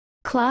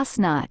Klaas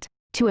Knot,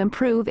 to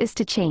improve is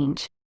to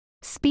change.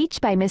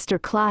 Speech by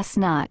Mr. Klaas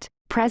Knot,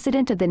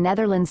 President of the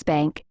Netherlands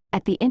Bank,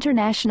 at the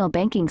International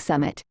Banking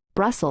Summit,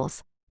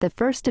 Brussels, the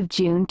 1st of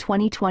June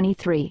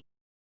 2023.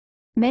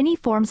 Many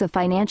forms of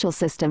financial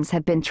systems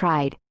have been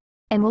tried,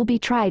 and will be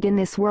tried in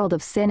this world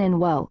of sin and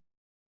woe.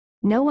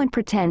 No one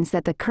pretends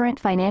that the current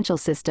financial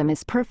system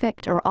is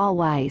perfect or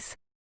all-wise.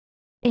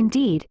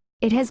 Indeed,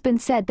 it has been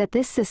said that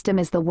this system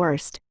is the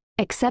worst,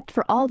 except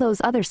for all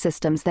those other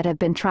systems that have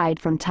been tried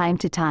from time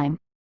to time.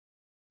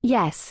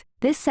 Yes,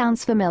 this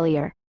sounds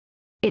familiar.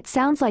 It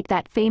sounds like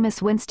that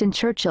famous Winston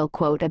Churchill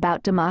quote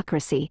about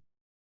democracy.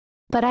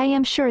 But I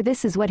am sure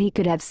this is what he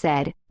could have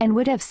said, and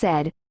would have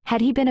said, had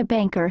he been a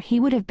banker. He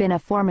would have been a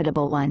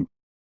formidable one.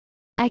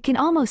 I can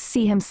almost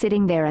see him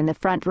sitting there in the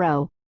front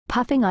row,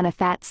 puffing on a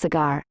fat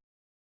cigar,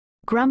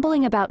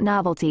 grumbling about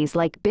novelties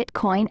like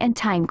Bitcoin and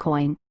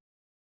TimeCoin,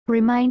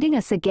 reminding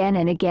us again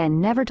and again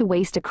never to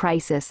waste a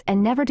crisis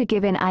and never to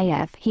give in.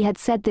 If he had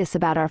said this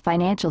about our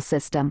financial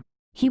system,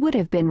 he would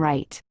have been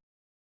right.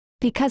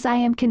 Because I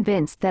am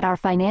convinced that our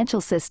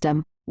financial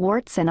system,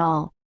 warts and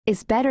all,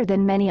 is better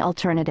than many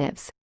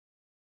alternatives.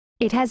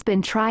 It has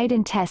been tried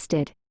and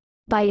tested.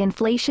 By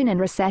inflation and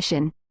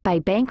recession, by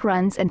bank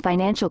runs and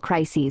financial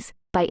crises,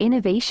 by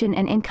innovation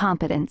and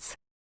incompetence.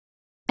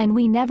 And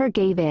we never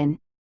gave in.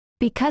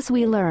 Because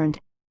we learned,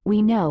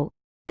 we know,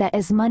 that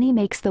as money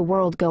makes the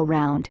world go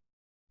round,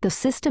 the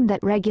system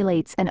that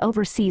regulates and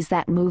oversees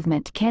that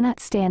movement cannot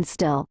stand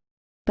still,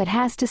 but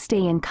has to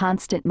stay in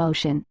constant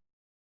motion.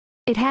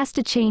 It has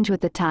to change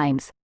with the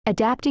times,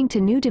 adapting to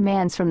new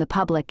demands from the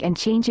public and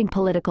changing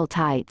political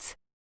tides.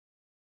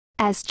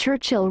 As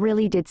Churchill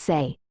really did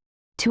say,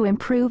 to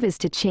improve is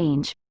to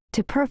change,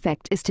 to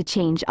perfect is to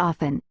change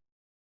often.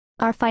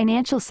 Our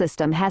financial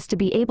system has to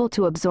be able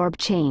to absorb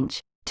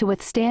change, to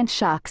withstand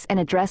shocks and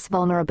address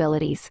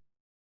vulnerabilities.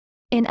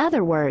 In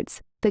other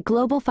words, the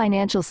global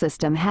financial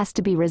system has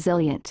to be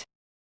resilient.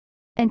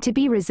 And to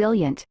be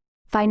resilient,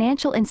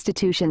 financial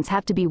institutions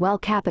have to be well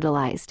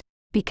capitalized,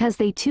 because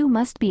they too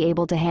must be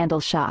able to handle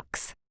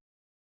shocks.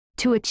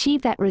 To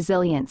achieve that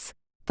resilience,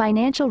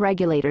 financial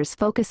regulators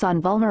focus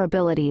on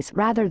vulnerabilities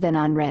rather than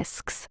on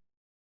risks.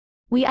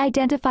 We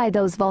identify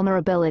those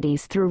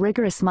vulnerabilities through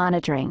rigorous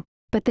monitoring,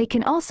 but they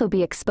can also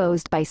be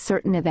exposed by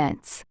certain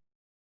events.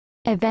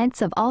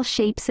 Events of all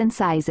shapes and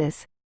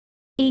sizes.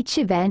 Each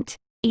event,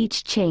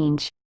 each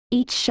change,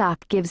 each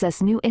shock gives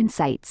us new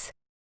insights.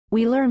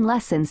 We learn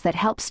lessons that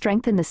help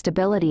strengthen the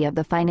stability of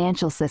the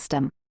financial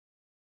system.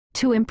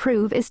 To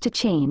improve is to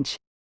change.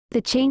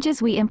 The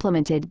changes we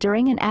implemented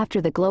during and after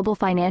the global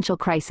financial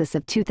crisis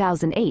of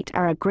 2008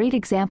 are a great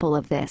example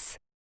of this.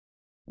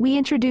 We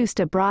introduced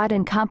a broad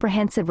and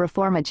comprehensive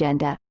reform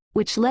agenda,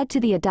 which led to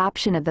the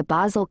adoption of the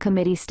Basel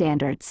Committee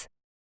standards.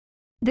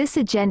 This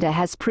agenda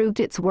has proved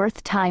its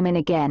worth time and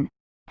again,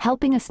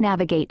 helping us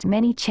navigate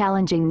many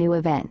challenging new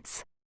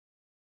events.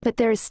 But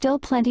there is still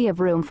plenty of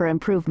room for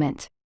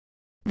improvement.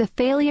 The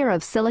failure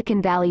of Silicon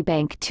Valley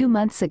Bank 2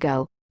 months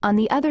ago, on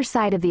the other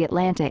side of the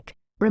Atlantic,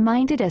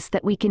 reminded us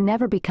that we can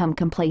never become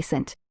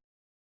complacent.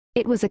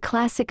 It was a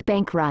classic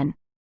bank run,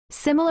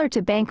 similar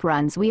to bank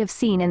runs we have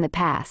seen in the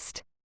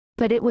past.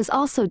 But it was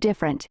also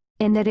different,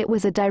 in that it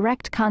was a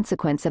direct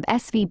consequence of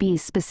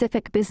SVB's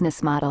specific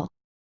business model.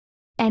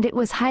 And it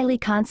was highly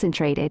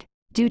concentrated,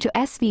 due to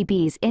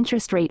SVB's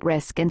interest rate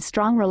risk and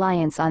strong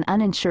reliance on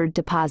uninsured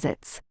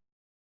deposits.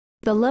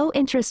 The low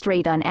interest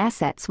rate on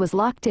assets was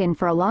locked in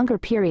for a longer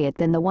period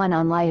than the one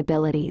on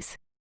liabilities.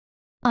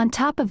 On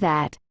top of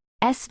that,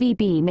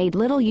 SVB made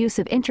little use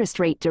of interest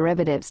rate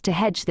derivatives to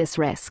hedge this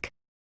risk.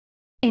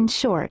 In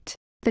short,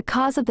 the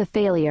cause of the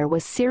failure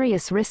was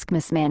serious risk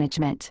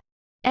mismanagement.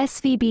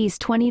 SVB's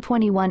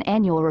 2021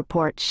 annual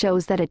report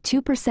shows that a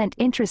 2%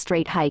 interest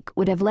rate hike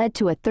would have led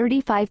to a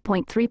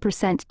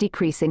 35.3%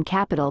 decrease in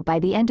capital by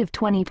the end of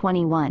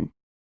 2021.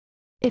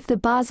 If the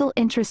Basel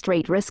interest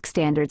rate risk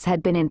standards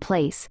had been in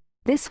place,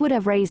 this would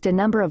have raised a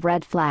number of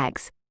red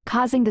flags,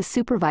 causing the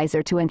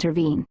supervisor to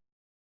intervene.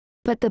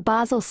 But the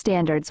Basel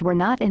standards were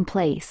not in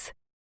place.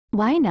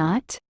 Why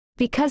not?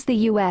 Because the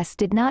US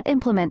did not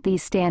implement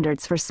these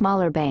standards for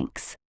smaller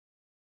banks.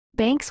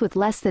 Banks with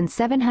less than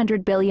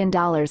 $700 billion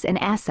in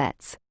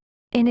assets.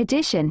 In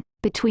addition,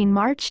 between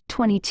March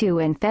 22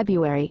 and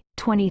February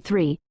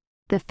 23,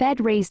 the Fed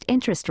raised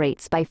interest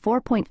rates by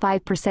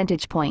 4.5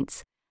 percentage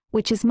points,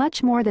 which is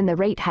much more than the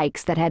rate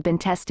hikes that had been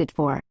tested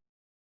for.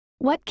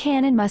 What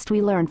can and must we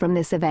learn from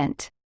this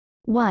event?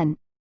 1.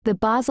 The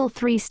Basel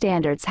III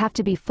standards have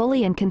to be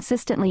fully and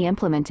consistently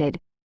implemented,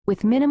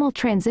 with minimal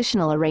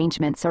transitional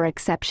arrangements or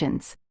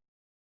exceptions.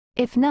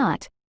 If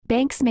not,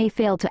 banks may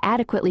fail to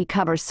adequately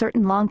cover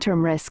certain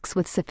long-term risks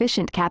with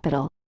sufficient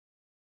capital.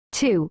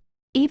 2.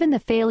 Even the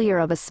failure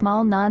of a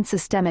small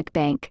non-systemic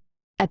bank,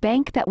 a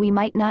bank that we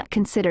might not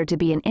consider to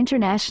be an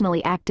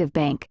internationally active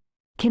bank,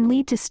 can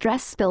lead to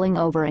stress spilling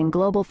over in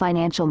global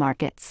financial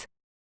markets.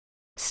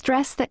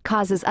 Stress that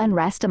causes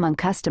unrest among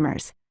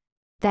customers,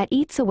 that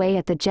eats away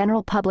at the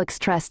general public's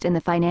trust in the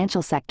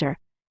financial sector,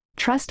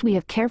 trust we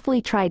have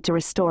carefully tried to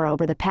restore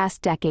over the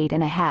past decade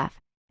and a half,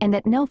 and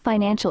that no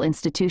financial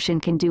institution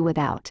can do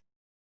without.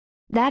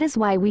 That is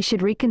why we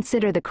should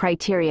reconsider the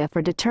criteria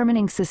for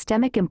determining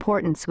systemic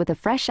importance with a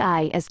fresh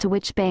eye as to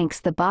which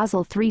banks the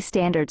Basel III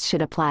standards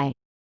should apply.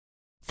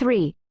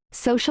 3.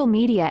 Social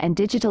media and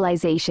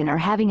digitalization are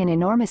having an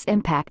enormous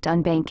impact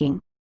on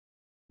banking.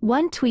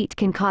 One tweet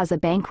can cause a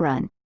bank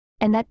run,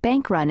 and that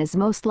bank run is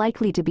most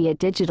likely to be a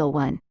digital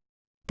one.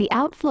 The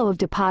outflow of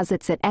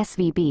deposits at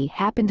SVB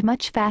happened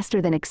much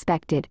faster than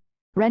expected,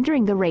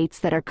 rendering the rates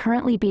that are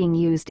currently being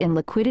used in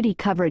liquidity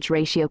coverage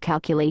ratio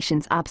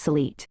calculations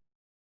obsolete.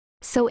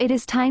 So it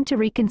is time to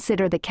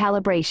reconsider the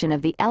calibration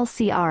of the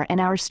LCR and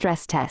our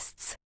stress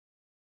tests.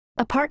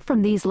 Apart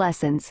from these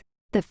lessons,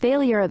 the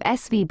failure of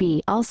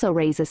SVB also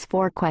raises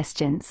 4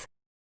 questions.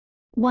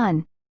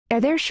 1. Are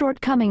there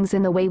shortcomings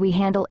in the way we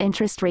handle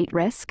interest rate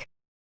risk?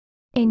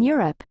 In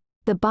Europe,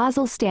 the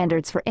Basel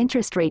standards for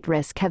interest rate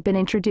risk have been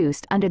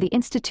introduced under the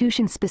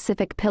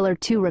institution-specific Pillar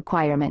 2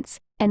 requirements,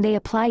 and they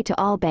apply to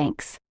all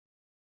banks.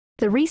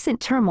 The recent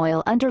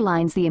turmoil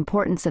underlines the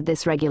importance of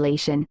this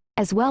regulation,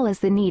 as well as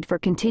the need for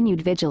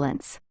continued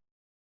vigilance.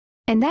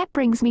 And that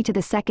brings me to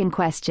the second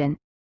question.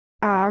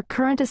 Are our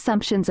current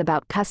assumptions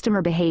about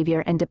customer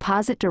behavior and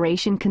deposit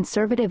duration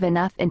conservative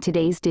enough in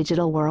today's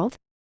digital world?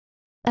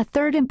 A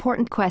third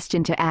important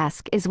question to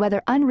ask is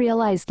whether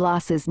unrealized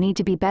losses need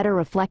to be better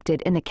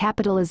reflected in the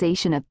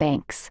capitalization of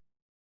banks.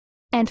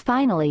 And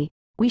finally,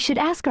 we should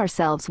ask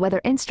ourselves whether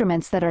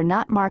instruments that are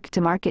not marked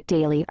to market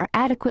daily are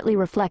adequately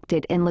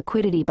reflected in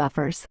liquidity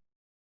buffers.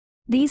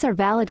 These are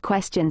valid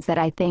questions that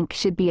I think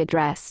should be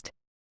addressed.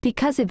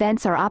 Because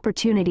events are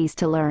opportunities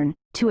to learn,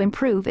 to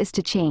improve is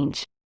to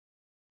change.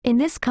 In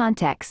this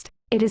context,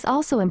 it is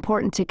also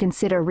important to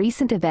consider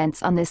recent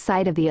events on this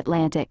side of the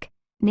Atlantic,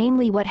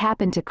 namely what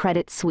happened to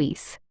Credit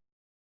Suisse.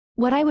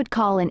 What I would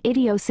call an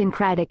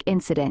idiosyncratic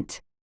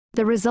incident.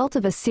 The result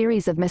of a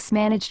series of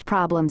mismanaged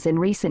problems in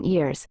recent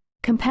years,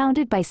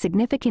 compounded by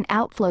significant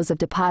outflows of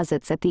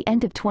deposits at the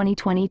end of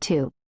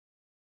 2022.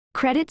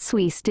 Credit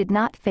Suisse did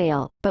not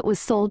fail, but was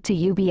sold to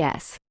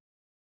UBS.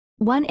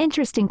 One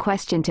interesting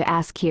question to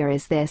ask here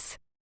is this.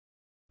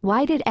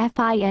 Why did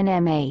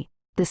FINMA,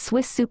 the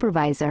Swiss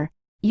supervisor,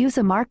 use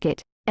a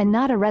market, and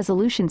not a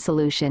resolution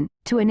solution,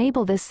 to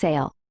enable this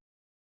sale?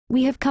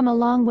 We have come a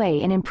long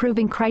way in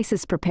improving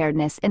crisis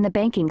preparedness in the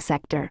banking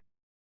sector.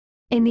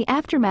 In the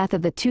aftermath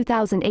of the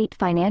 2008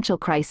 financial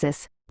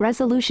crisis,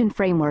 resolution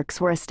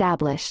frameworks were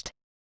established.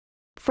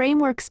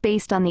 Frameworks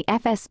based on the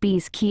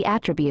FSB's key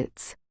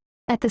attributes.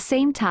 At the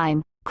same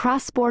time,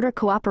 cross-border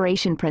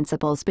cooperation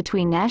principles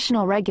between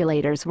national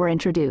regulators were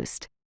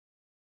introduced.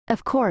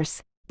 Of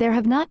course, there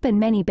have not been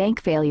many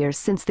bank failures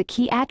since the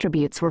key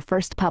attributes were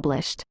first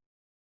published.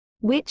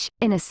 Which,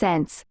 in a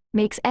sense,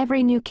 makes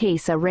every new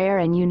case a rare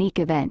and unique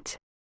event.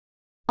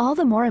 All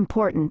the more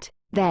important,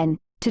 then,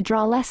 to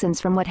draw lessons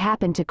from what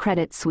happened to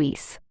Credit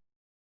Suisse.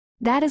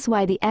 That is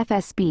why the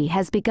FSB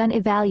has begun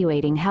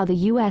evaluating how the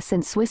US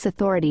and Swiss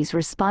authorities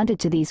responded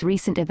to these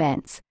recent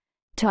events,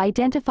 to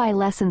identify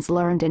lessons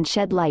learned and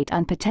shed light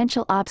on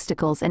potential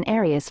obstacles and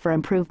areas for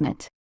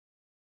improvement.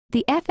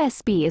 The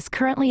FSB is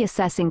currently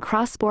assessing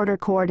cross-border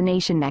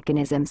coordination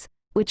mechanisms,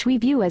 which we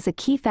view as a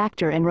key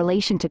factor in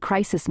relation to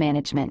crisis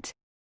management.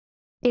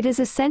 It is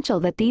essential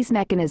that these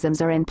mechanisms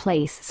are in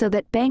place so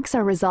that banks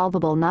are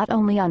resolvable not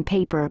only on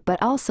paper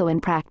but also in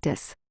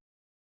practice.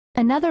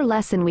 Another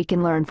lesson we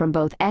can learn from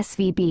both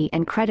SVB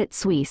and Credit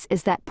Suisse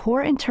is that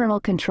poor internal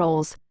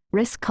controls,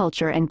 risk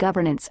culture and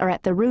governance are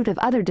at the root of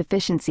other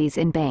deficiencies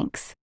in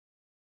banks.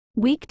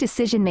 Weak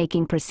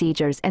decision-making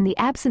procedures and the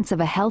absence of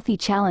a healthy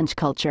challenge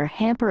culture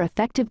hamper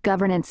effective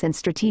governance and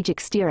strategic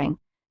steering,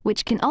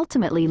 which can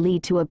ultimately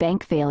lead to a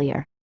bank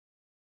failure.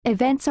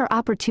 Events are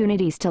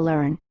opportunities to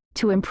learn,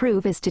 to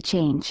improve is to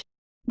change.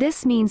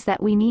 This means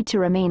that we need to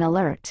remain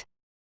alert.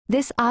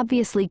 This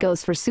obviously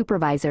goes for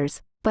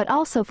supervisors, but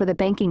also for the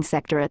banking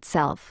sector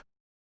itself.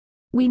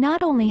 We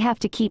not only have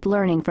to keep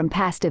learning from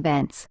past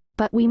events,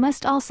 but we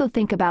must also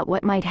think about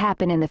what might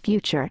happen in the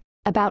future,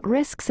 about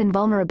risks and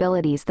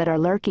vulnerabilities that are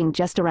lurking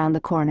just around the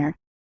corner.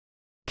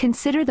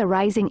 Consider the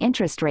rising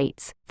interest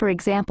rates, for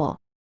example.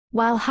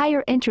 While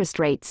higher interest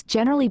rates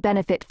generally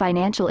benefit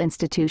financial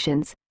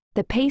institutions,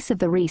 the pace of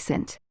the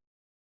recent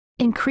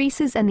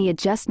increases and the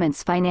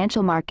adjustments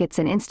financial markets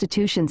and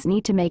institutions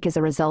need to make as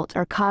a result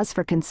are cause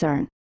for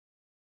concern.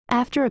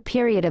 After a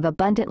period of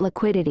abundant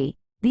liquidity,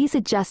 these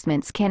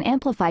adjustments can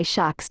amplify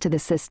shocks to the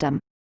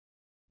system.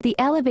 The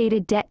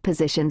elevated debt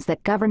positions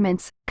that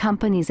governments,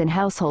 companies and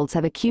households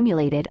have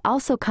accumulated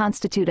also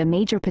constitute a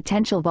major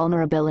potential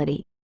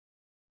vulnerability.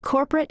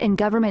 Corporate and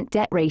government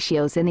debt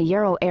ratios in the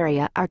euro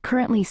area are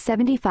currently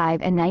 75%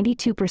 and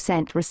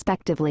 92%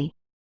 respectively.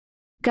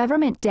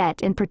 Government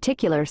debt in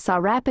particular saw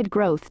rapid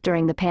growth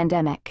during the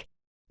pandemic.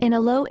 In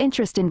a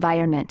low-interest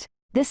environment,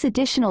 this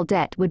additional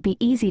debt would be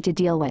easy to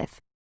deal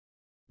with.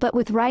 But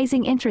with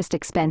rising interest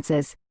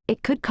expenses,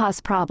 it could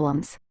cause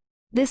problems.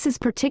 This is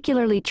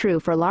particularly true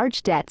for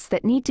large debts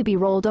that need to be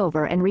rolled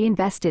over and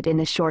reinvested in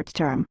the short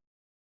term.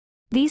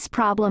 These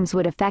problems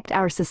would affect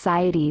our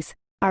societies,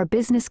 our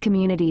business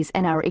communities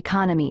and our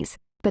economies,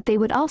 but they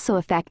would also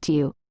affect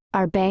you,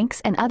 our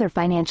banks and other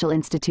financial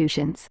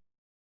institutions.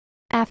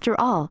 After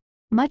all,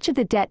 much of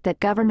the debt that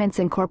governments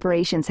and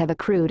corporations have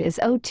accrued is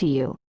owed to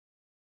you.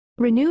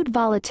 Renewed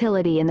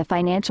volatility in the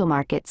financial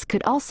markets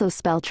could also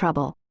spell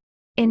trouble.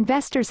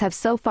 Investors have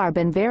so far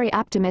been very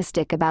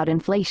optimistic about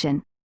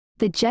inflation.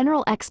 The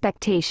general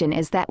expectation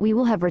is that we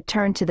will have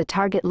returned to the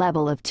target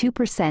level of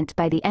 2%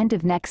 by the end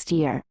of next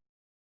year.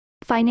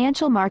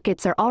 Financial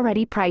markets are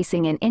already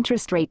pricing in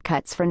interest rate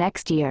cuts for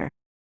next year.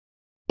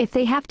 If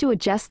they have to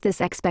adjust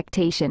this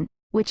expectation,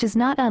 which is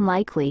not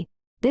unlikely,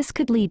 this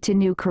could lead to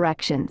new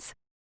corrections.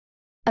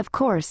 Of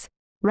course,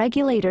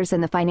 regulators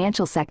in the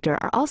financial sector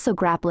are also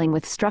grappling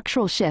with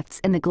structural shifts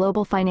in the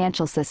global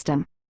financial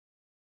system.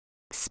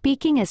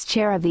 Speaking as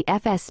chair of the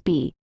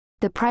FSB,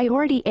 the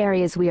priority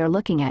areas we are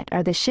looking at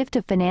are the shift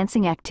of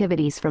financing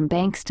activities from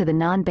banks to the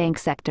non-bank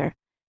sector,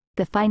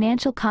 the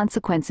financial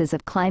consequences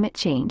of climate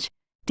change,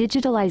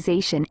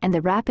 digitalization, and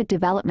the rapid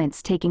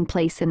developments taking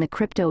place in the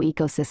crypto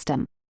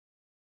ecosystem.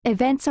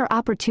 Events are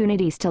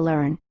opportunities to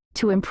learn,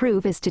 to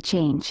improve is to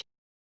change.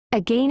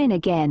 Again and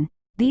again,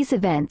 these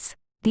events,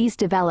 these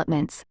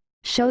developments,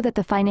 show that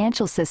the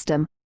financial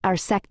system, our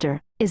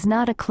sector, is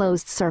not a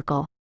closed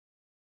circle.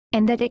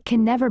 And that it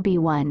can never be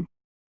one.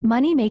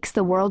 Money makes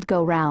the world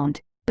go round,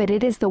 but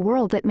it is the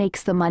world that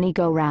makes the money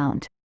go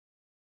round.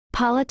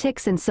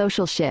 Politics and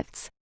social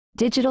shifts,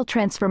 digital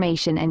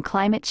transformation and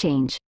climate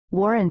change,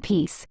 war and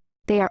peace,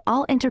 they are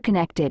all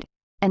interconnected,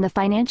 and the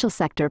financial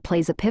sector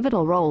plays a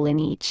pivotal role in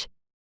each.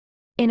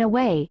 In a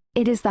way,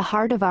 it is the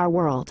heart of our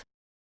world.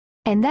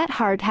 And that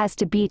heart has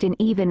to beat in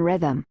even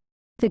rhythm.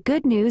 The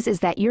good news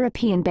is that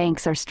European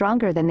banks are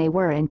stronger than they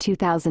were in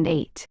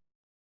 2008.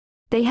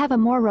 They have a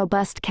more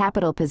robust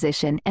capital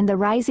position, and the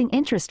rising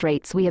interest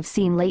rates we have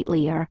seen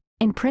lately are,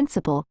 in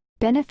principle,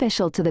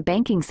 beneficial to the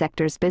banking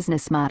sector's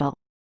business model.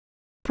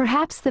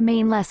 Perhaps the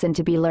main lesson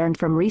to be learned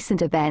from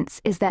recent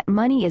events is that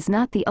money is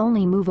not the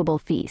only movable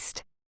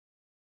feast.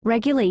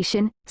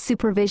 Regulation,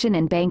 supervision,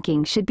 and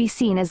banking should be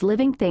seen as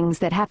living things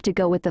that have to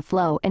go with the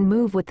flow and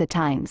move with the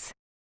times.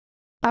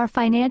 Our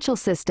financial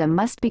system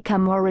must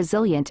become more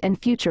resilient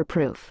and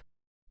future-proof.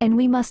 And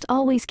we must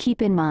always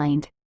keep in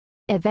mind,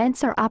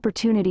 events are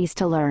opportunities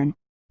to learn,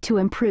 to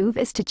improve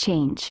is to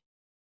change.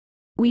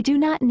 We do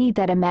not need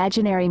that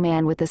imaginary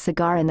man with a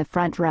cigar in the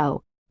front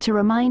row to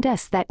remind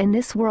us that in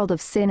this world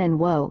of sin and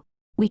woe,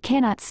 we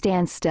cannot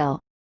stand still.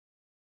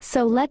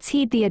 So let's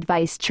heed the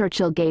advice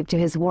Churchill gave to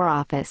his War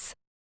Office.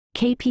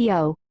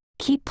 KPO,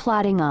 keep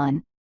plodding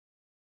on.